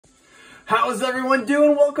How's everyone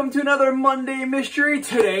doing? Welcome to another Monday Mystery.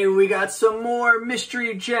 Today we got some more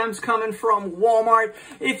mystery gems coming from Walmart.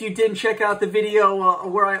 If you didn't check out the video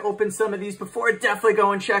where I opened some of these before, definitely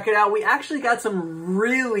go and check it out. We actually got some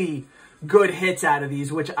really good hits out of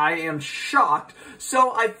these, which I am shocked.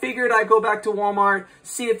 So I figured I'd go back to Walmart,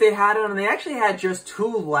 see if they had it, and they actually had just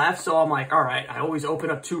 2 left. So I'm like, all right, I always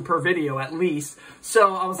open up 2 per video at least.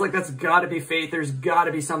 So I was like, that's gotta be fate. There's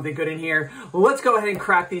gotta be something good in here. Well, let's go ahead and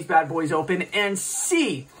crack these bad boys open and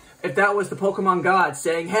see if that was the Pokemon God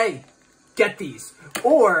saying, hey, get these,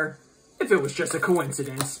 or if it was just a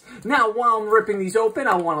coincidence. Now, while I'm ripping these open,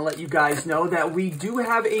 I want to let you guys know that we do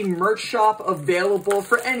have a merch shop available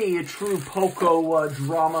for any true Poco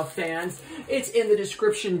drama fans. It's in the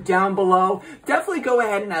description down below. Definitely go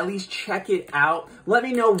ahead and at least check it out. Let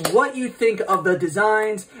me know what you think of the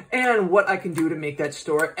designs and what I can do to make that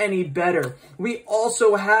store any better. We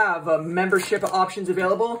also have membership options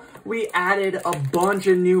available. We added a bunch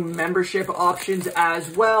of new membership options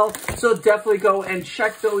as well. So definitely go and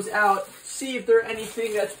check those out. See if there's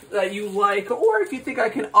anything that you like, or if you think I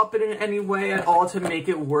can up it in any way at all to make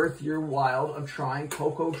it worth your while of trying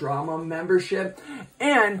Poco Drama membership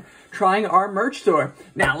and trying our merch store.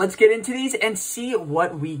 Now, let's get into these and see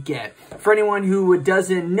what we get. For anyone who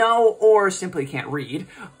doesn't know or simply can't read,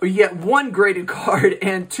 you get 1 graded card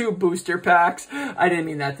and 2 booster packs. I didn't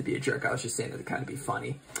mean that to be a jerk. I was just saying that to kind of be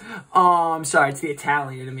funny. Sorry, it's the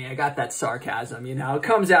Italian in me. I got that sarcasm, you know. It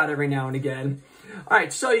comes out every now and again. All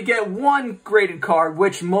right, so you get 1 graded card,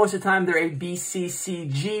 which most of the time they're a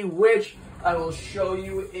BCCG, which I will show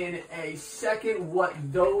you in a second what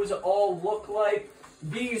those all look like.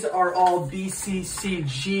 These are all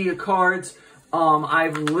BCCG cards.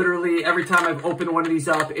 I've literally, every time I've opened one of these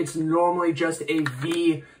up, it's normally just a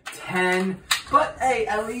V10, but hey,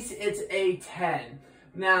 at least it's a 10.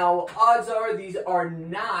 Now, odds are these are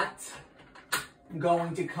not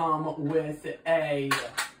going to come with a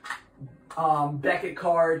Beckett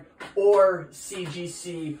card or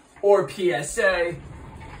CGC or PSA.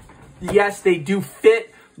 Yes, they do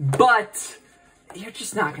fit, but you're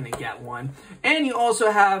just not going to get one. And you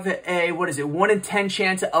also have a, 1 in 10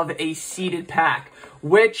 chance of a seeded pack,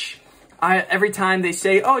 which every time they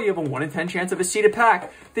say, oh, you have a 1 in 10 chance of a seeded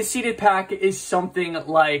pack, the seeded pack is something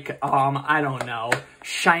like, I don't know,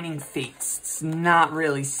 Shining Fates. It's not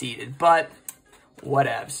really seeded, but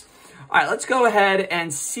whatevs. All right, let's go ahead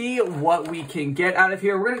and see what we can get out of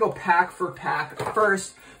here. We're going to go pack for pack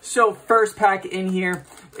first. So first pack in here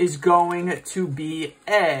is going to be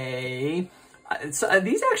a...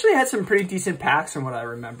 these actually had some pretty decent packs from what I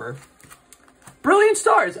remember. Brilliant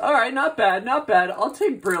Stars. All right, not bad, not bad. I'll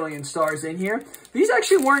take Brilliant Stars in here. These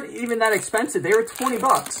actually weren't even that expensive. They were 20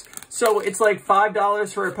 bucks. So it's like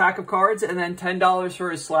 $5 for a pack of cards and then $10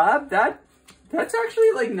 for a slab. That's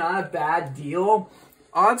actually like not a bad deal.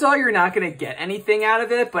 Odds are you're not going to get anything out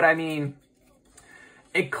of it, but I mean,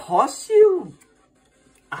 it costs you,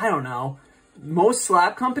 I don't know, most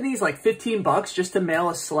slab companies like 15 bucks just to mail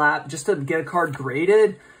a slab, just to get a card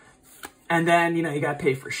graded. And then, you know, you got to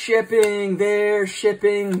pay for shipping there,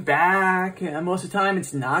 shipping back. And most of the time,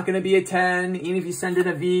 it's not going to be a 10, even if you send in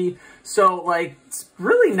a V. So, like, it's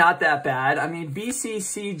really not that bad. I mean,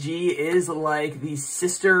 BCCG is like the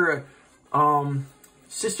sister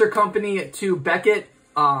company to Beckett.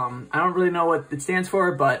 I don't really know what it stands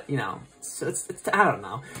for, but, you know, it's I don't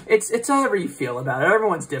know. It's however you feel about it.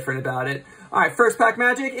 Everyone's different about it. All right, first pack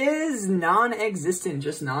magic is non-existent,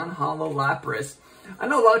 just non-holo Lapras. I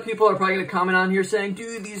know a lot of people are probably going to comment on here saying,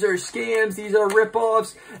 dude, these are scams, these are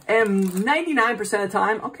ripoffs, and 99% of the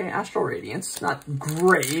time, okay, Astral Radiance, not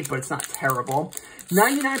great, but it's not terrible.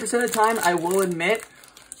 99% of the time, I will admit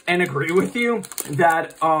and agree with you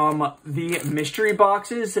that the mystery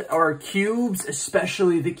boxes or cubes,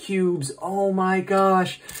 especially the cubes, oh my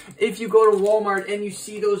gosh, if you go to Walmart and you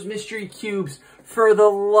see those mystery cubes, for the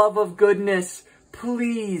love of goodness,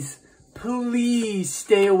 please, please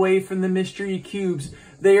stay away from the mystery cubes.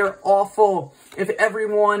 They are awful. If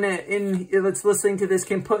everyone that's listening to this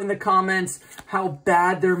can put in the comments how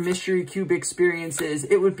bad their mystery cube experience is,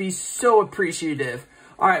 it would be so appreciative.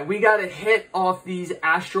 All right, we got a hit off these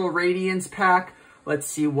Astral Radiance pack. Let's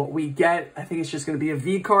see what we get. I think it's just going to be a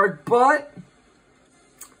V card, but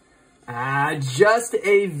just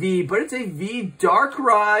a V. But it's a V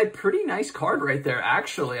Darkrai. Pretty nice card right there,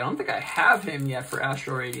 actually. I don't think I have him yet for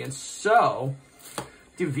Astral Radiance. So,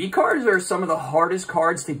 dude, V cards are some of the hardest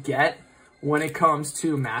cards to get when it comes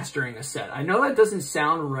to mastering a set. I know that doesn't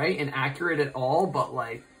sound right and accurate at all, but,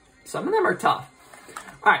 like, some of them are tough.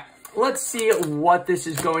 All right. Let's see what this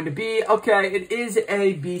is going to be. Okay, it is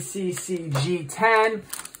a BCCG 10,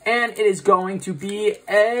 and it is going to be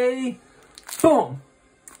a Boom.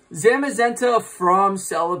 Zamazenta from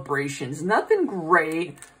Celebrations. Nothing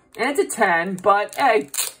great. And it's a 10, but hey,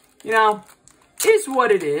 you know, is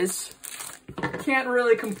what it is. Can't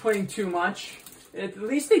really complain too much. At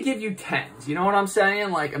least they give you 10s. You know what I'm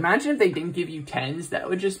saying? Like, imagine if they didn't give you 10s. That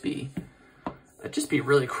would just be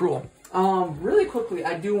really cruel. Really quickly,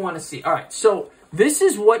 I do want to see. All right, so this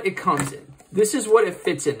is what it comes in. This is what it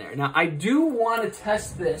fits in there. Now, I do want to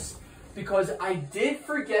test this because I did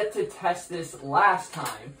forget to test this last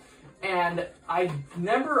time. And I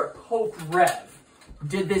remember Poke Rev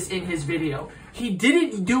did this in his video. He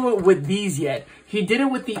didn't do it with these yet. He did it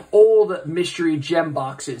with the old mystery gem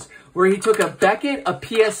boxes where he took a Beckett, a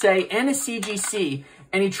PSA, and a CGC,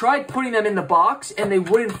 and he tried putting them in the box and they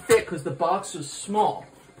wouldn't fit because the box was small.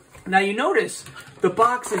 Now you notice the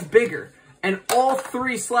box is bigger and all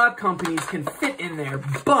three slab companies can fit in there,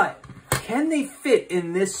 but can they fit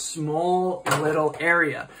in this small little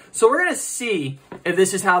area? So we're going to see if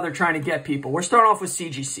this is how they're trying to get people. We're starting off with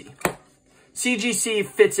CGC. CGC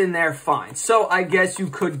fits in there fine. So I guess you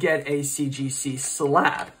could get a CGC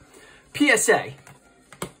slab. PSA.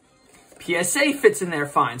 PSA fits in there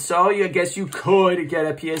fine. So I guess you could get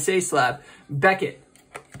a PSA slab. Beckett.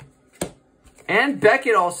 And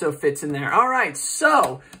Beckett also fits in there. All right,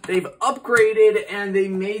 so they've upgraded and they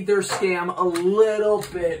made their scam a little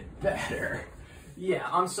bit better. Yeah,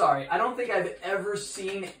 I'm sorry. I don't think I've ever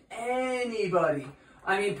seen anybody.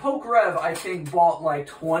 I mean, Poke Rev, I think, bought like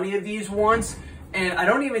 20 of these once, and I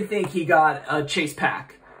don't even think he got a chase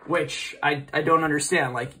pack, which I don't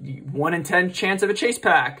understand. Like, 1 in 10 chance of a chase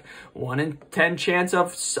pack, 1 in 10 chance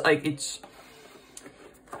of, like, it's,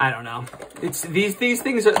 I don't know. It's, these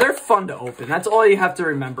things, they're fun to open. That's all you have to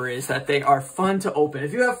remember is that they are fun to open.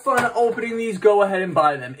 If you have fun opening these, go ahead and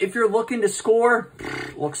buy them. If you're looking to score,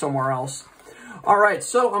 look somewhere else. All right,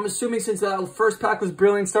 so I'm assuming since that first pack was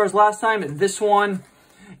Brilliant Stars last time, this one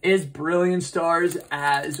is Brilliant Stars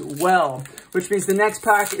as well, which means the next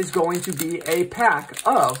pack is going to be a pack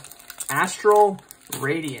of Astral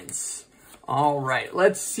Radiance. All right,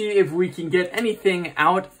 let's see if we can get anything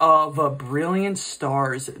out of Brilliant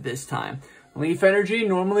Stars this time. Leaf Energy,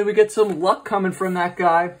 normally we get some luck coming from that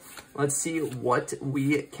guy. Let's see what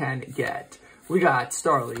we can get. We got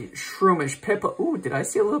Starly, Shroomish, Pippa. Ooh, did I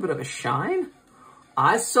see a little bit of a shine?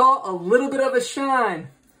 I saw a little bit of a shine.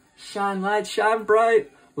 Shine light, shine bright.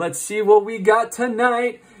 Let's see what we got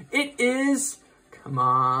tonight. It is, come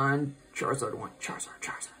on, Charizard 1,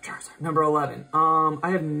 Charizard. Number 11. I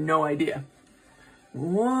have no idea.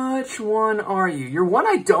 Which one are you? You're one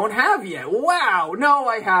I don't have yet. Wow, no,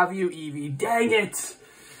 I have you, Eevee. Dang it.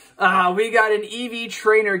 We got an Eevee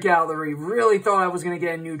Trainer Gallery. Really thought I was going to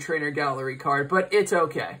get a new Trainer Gallery card, but it's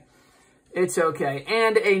okay. It's okay.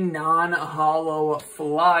 And a non-hollow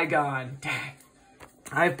Flygon. Dang.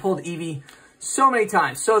 I've pulled Eevee so many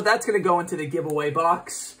times. So that's going to go into the giveaway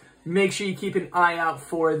box. Make sure you keep an eye out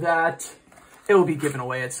for that. It will be given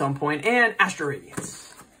away at some point. And Astral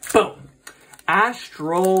Radiance. Boom.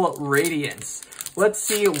 Astral Radiance. Let's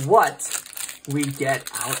see what we get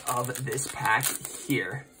out of this pack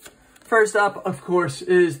here. First up, of course,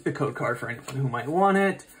 is the code card for anyone who might want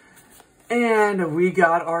it. And we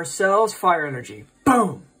got ourselves Fire Energy.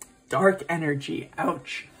 Boom. Dark Energy.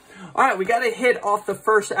 Ouch. All right, we got a hit off the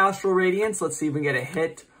first Astral Radiance. Let's see if we can get a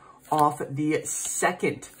hit off the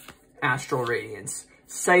second Astral Radiance.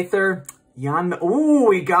 Scyther, Yanma. Ooh,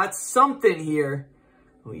 we got something here.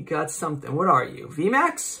 We got something. What are you?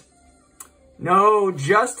 VMAX? No,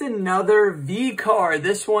 just another V card.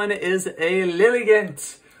 This one is a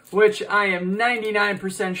Lilligant, which I am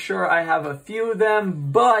 99% sure I have a few of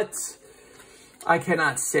them, but I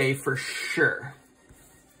cannot say for sure.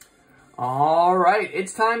 All right,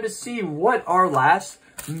 it's time to see what our last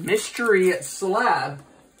mystery slab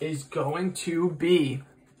is going to be.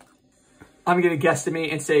 I'm going to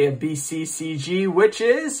guesstimate and say a BCCG, which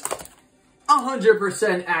is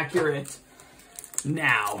 100% accurate.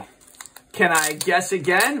 Now, can I guess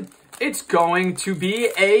again? It's going to be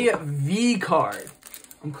a V card.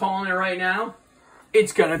 I'm calling it right now.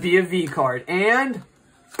 It's going to be a V card. And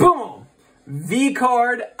boom, V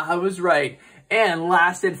card, I was right. And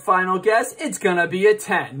last and final guess, it's going to be a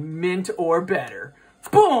 10, mint or better.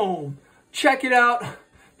 Boom! Check it out.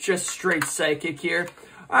 Just straight psychic here.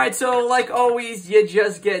 All right, so like always, you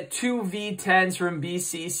just get 2 V10s from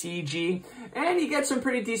BCCG. And you get some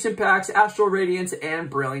pretty decent packs, Astral Radiance and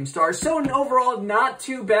Brilliant Stars. So overall, not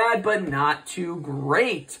too bad, but not too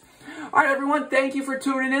great. All right, everyone, thank you for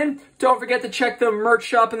tuning in. Don't forget to check the merch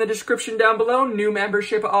shop in the description down below. New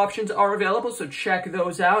membership options are available, so check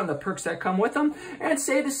those out and the perks that come with them. And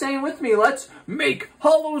say the same with me. Let's make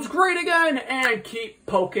Hollows great again and keep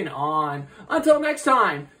poking on. Until next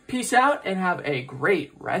time, peace out and have a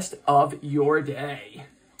great rest of your day.